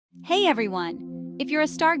Hey everyone! If you're a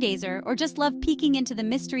stargazer or just love peeking into the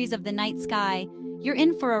mysteries of the night sky, you're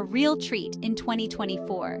in for a real treat in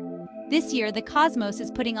 2024. This year, the cosmos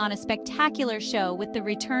is putting on a spectacular show with the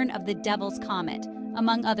return of the Devil's Comet,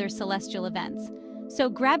 among other celestial events. So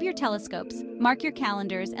grab your telescopes, mark your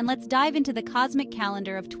calendars, and let's dive into the cosmic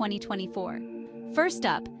calendar of 2024. First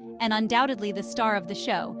up, and undoubtedly the star of the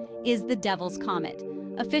show, is the Devil's Comet.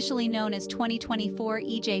 Officially known as 2024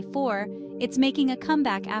 EJ4, it's making a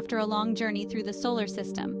comeback after a long journey through the solar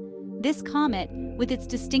system. This comet, with its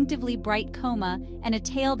distinctively bright coma and a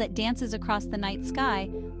tail that dances across the night sky,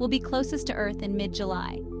 will be closest to Earth in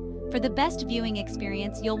mid-July. For the best viewing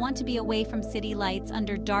experience, you'll want to be away from city lights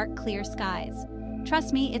under dark, clear skies.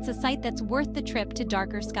 Trust me, it's a sight that's worth the trip to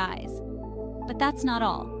darker skies. But that's not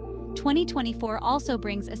all. 2024 also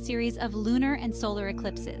brings a series of lunar and solar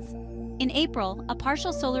eclipses. In April, a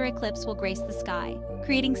partial solar eclipse will grace the sky,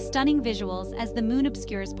 creating stunning visuals as the moon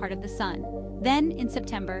obscures part of the sun. Then, in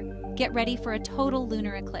September, get ready for a total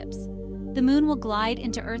lunar eclipse. The moon will glide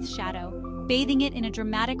into Earth's shadow, bathing it in a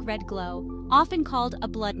dramatic red glow, often called a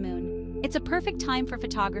blood moon. It's a perfect time for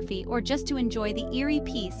photography or just to enjoy the eerie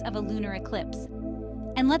peace of a lunar eclipse.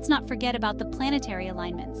 And let's not forget about the planetary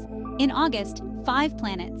alignments. In August, 5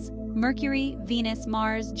 planets, Mercury, Venus,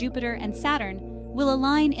 Mars, Jupiter, and Saturn, will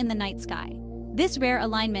align in the night sky. This rare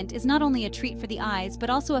alignment is not only a treat for the eyes, but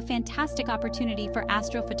also a fantastic opportunity for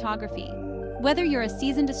astrophotography. Whether you're a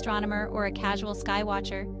seasoned astronomer or a casual sky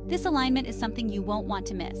watcher, this alignment is something you won't want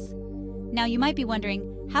to miss. Now you might be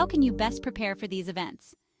wondering, how can you best prepare for these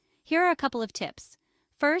events? Here are a couple of tips.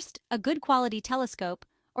 First, a good quality telescope,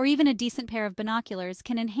 or even a decent pair of binoculars,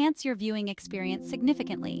 can enhance your viewing experience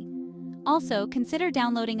significantly. Also, consider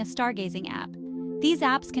downloading a stargazing app. These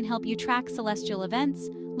apps can help you track celestial events,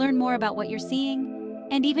 learn more about what you're seeing,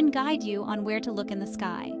 and even guide you on where to look in the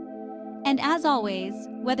sky. And as always,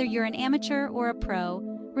 whether you're an amateur or a pro,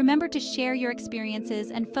 remember to share your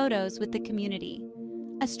experiences and photos with the community.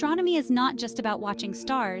 Astronomy is not just about watching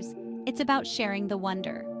stars, it's about sharing the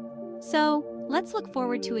wonder. So, let's look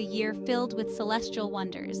forward to a year filled with celestial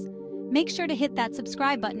wonders. Make sure to hit that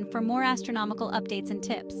subscribe button for more astronomical updates and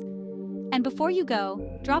tips. And before you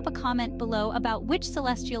go, drop a comment below about which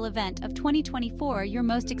celestial event of 2024 you're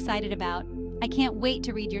most excited about. I can't wait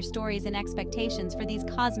to read your stories and expectations for these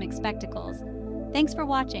cosmic spectacles. Thanks for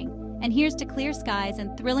watching, and here's to clear skies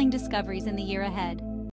and thrilling discoveries in the year ahead.